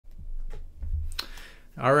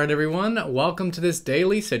All right, everyone. Welcome to this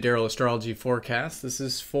daily Sidereal Astrology forecast. This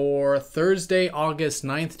is for Thursday, August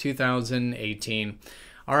 9th, 2018.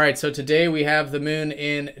 All right, so today we have the moon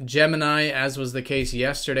in Gemini, as was the case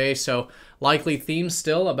yesterday. So likely themes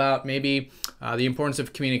still about maybe the importance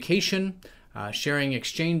of communication, sharing,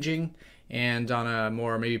 exchanging, and on a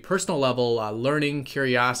more maybe personal level, learning,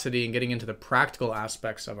 curiosity, and getting into the practical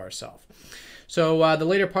aspects of ourselves. So the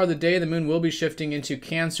later part of the day, the moon will be shifting into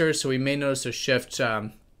Cancer, so we may notice a shift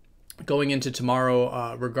going into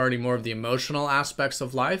tomorrow regarding more of the emotional aspects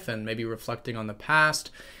of life and maybe reflecting on the past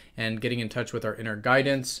and getting in touch with our inner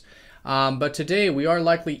guidance. But today we are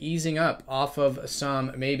likely easing up off of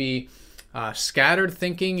some maybe scattered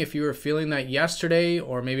thinking, if you were feeling that yesterday,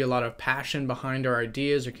 or maybe a lot of passion behind our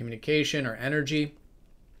ideas or communication or energy.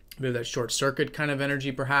 Maybe that short circuit kind of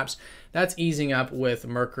energy perhaps. That's easing up with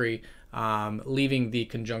Mercury leaving the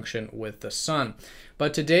conjunction with the Sun.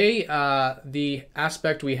 But today, the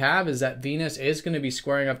aspect we have is that Venus is going to be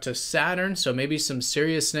squaring up to Saturn, so maybe some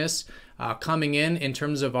seriousness coming in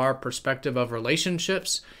terms of our perspective of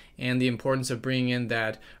relationships and the importance of bringing in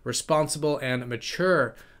that responsible and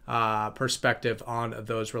mature perspective on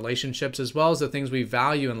those relationships, as well as the things we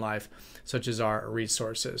value in life, such as our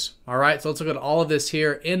resources. All right, so let's look at all of this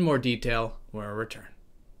here in more detail when we return.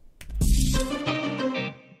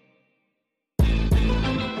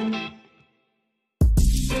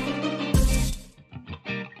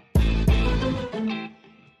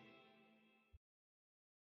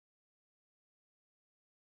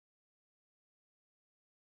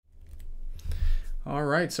 All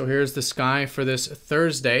right, so here's the sky for this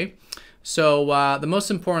Thursday. So the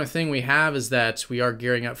most important thing we have is that we are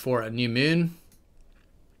gearing up for a new moon.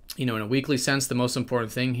 You know, in a weekly sense, the most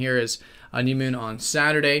important thing here is a new moon on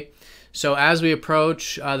Saturday. So as we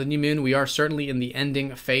approach the new moon, we are certainly in the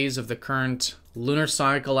ending phase of the current lunar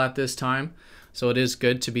cycle at this time. So it is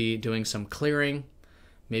good to be doing some clearing,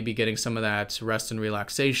 maybe getting some of that rest and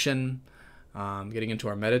relaxation, getting into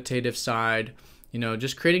our meditative side. You know,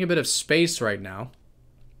 just creating a bit of space right now,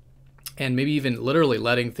 and maybe even literally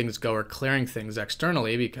letting things go or clearing things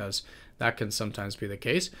externally, because that can sometimes be the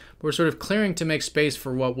case. But we're sort of clearing to make space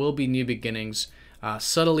for what will be new beginnings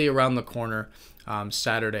subtly around the corner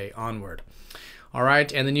Saturday onward. All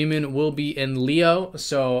right, and the new moon will be in Leo,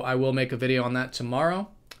 so I will make a video on that tomorrow.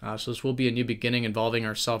 So this will be a new beginning involving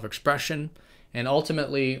our self-expression and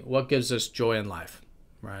ultimately what gives us joy in life,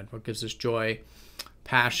 right? What gives us joy,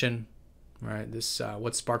 passion, right? This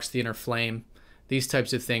what sparks the inner flame. These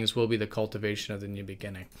types of things will be the cultivation of the new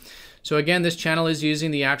beginning. So again, this channel is using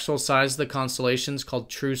the actual size of the constellations called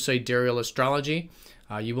True Sidereal Astrology.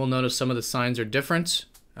 You will notice some of the signs are different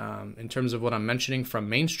in terms of what I'm mentioning from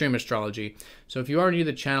mainstream astrology. So if you are new to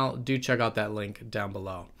the channel, do check out that link down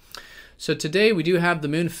below. So today we do have the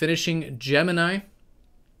moon finishing Gemini.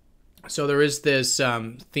 So there is this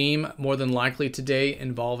theme more than likely today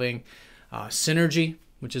involving synergy,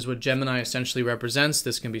 which is what Gemini essentially represents.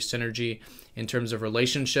 This can be synergy in terms of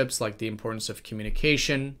relationships, like the importance of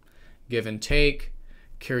communication, give and take,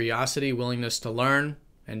 curiosity, willingness to learn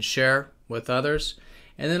and share with others.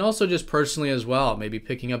 And then also just personally as well, maybe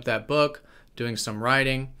picking up that book, doing some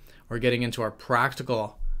writing, or getting into our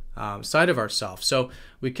practical side of ourselves. So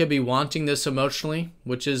we could be wanting this emotionally,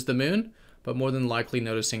 which is the moon, but more than likely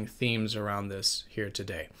noticing themes around this here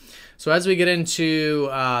today. So as we get into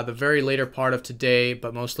the very later part of today,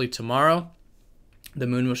 but mostly tomorrow, the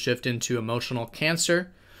moon will shift into emotional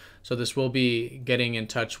Cancer. So this will be getting in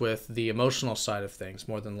touch with the emotional side of things,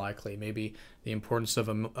 more than likely. Maybe the importance of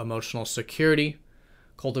emotional security,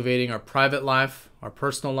 cultivating our private life, our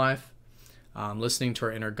personal life, listening to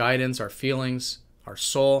our inner guidance, our feelings, our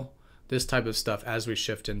soul, this type of stuff as we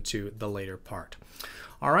shift into the later part.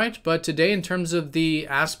 All right, but today in terms of the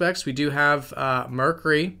aspects, we do have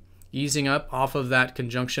Mercury easing up off of that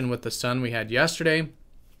conjunction with the Sun we had yesterday.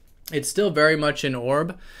 It's still very much in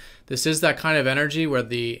orb. This is that kind of energy where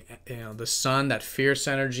the Sun, that fierce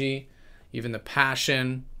energy, even the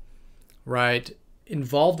passion, right,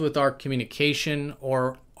 involved with our communication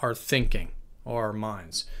or our thinking or our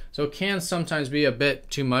minds. So it can sometimes be a bit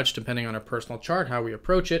too much depending on our personal chart, how we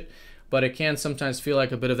approach it, but it can sometimes feel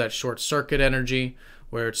like a bit of that short circuit energy,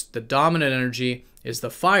 where it's the dominant energy is the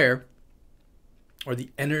fire or the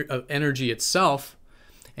energy itself,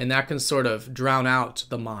 and that can sort of drown out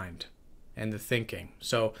the mind and the thinking.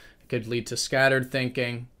 So it could lead to scattered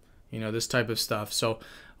thinking, you know, this type of stuff. So,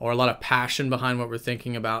 or a lot of passion behind what we're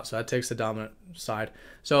thinking about. So that takes the dominant side.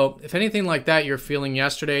 So if anything like that you're feeling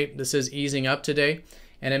yesterday, this is easing up today,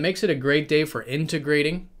 and it makes it a great day for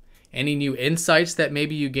integrating any new insights that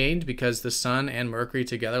maybe you gained, because the Sun and Mercury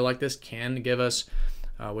together like this can give us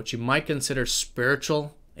what you might consider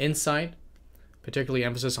spiritual insight, particularly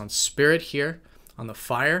emphasis on spirit here, on the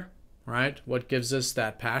fire, right? What gives us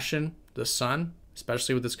that passion? The sun,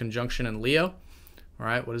 especially with this conjunction in Leo,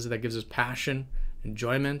 right? What is it that gives us passion,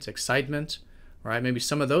 enjoyment, excitement, right? Maybe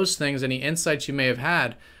some of those things, any insights you may have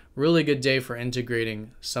had, really good day for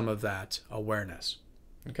integrating some of that awareness.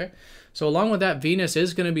 Okay, so along with that, Venus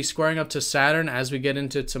is going to be squaring up to Saturn as we get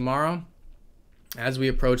into tomorrow, as we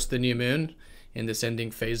approach the new moon in this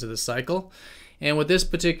ending phase of the cycle. And with this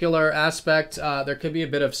particular aspect, there could be a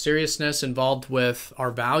bit of seriousness involved with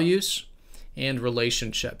our values and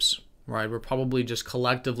relationships, right? We're probably just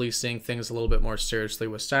collectively seeing things a little bit more seriously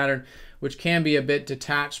with Saturn, which can be a bit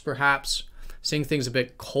detached, perhaps, seeing things a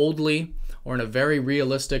bit coldly or in a very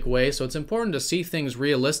realistic way. So it's important to see things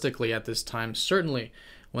realistically at this time, certainly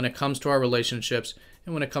when it comes to our relationships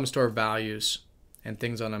and when it comes to our values and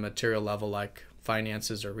things on a material level like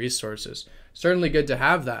finances or resources. Certainly good to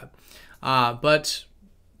have that. But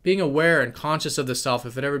being aware and conscious of the self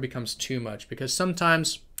if it ever becomes too much, because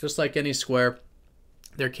sometimes, just like any square,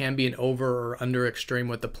 there can be an over or under extreme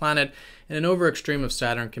with the planet, and an over extreme of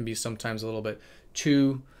Saturn can be sometimes a little bit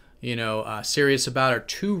too serious about it, or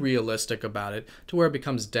too realistic about it, to where it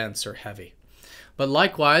becomes dense or heavy. But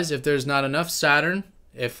likewise, if there's not enough Saturn,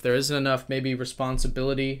 if there isn't enough maybe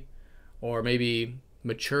responsibility or maybe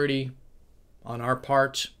maturity on our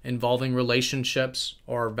part involving relationships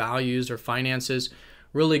or values or finances,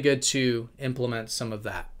 really good to implement some of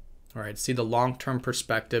that. All right, see the long-term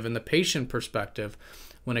perspective and the patient perspective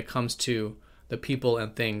when it comes to the people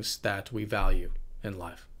and things that we value in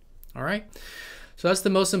life. All right. So that's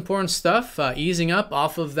the most important stuff, easing up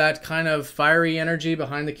off of that kind of fiery energy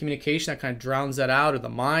behind the communication that kind of drowns that out, or the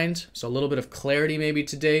mind. So a little bit of clarity maybe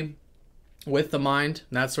today with the mind,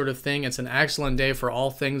 and that sort of thing. It's an excellent day for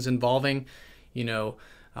all things involving,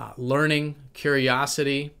 learning,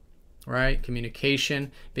 curiosity, right?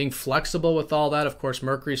 Communication, being flexible with all that. Of course,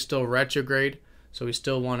 Mercury's still retrograde, so we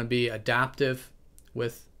still want to be adaptive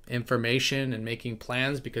with information and making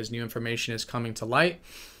plans because new information is coming to light.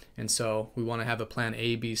 And so we want to have a plan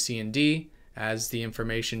A, B, C, and D as the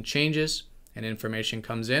information changes and information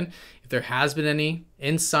comes in. If there has been any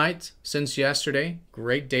insight since yesterday,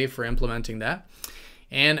 great day for implementing that.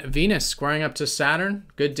 And Venus squaring up to Saturn,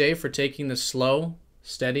 good day for taking the slow,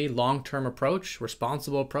 steady, long-term approach,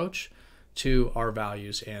 responsible approach to our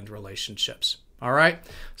values and relationships. All right,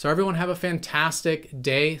 so everyone have a fantastic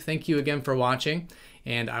day. Thank you again for watching,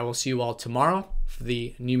 and I will see you all tomorrow for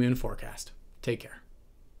the new moon forecast. Take care.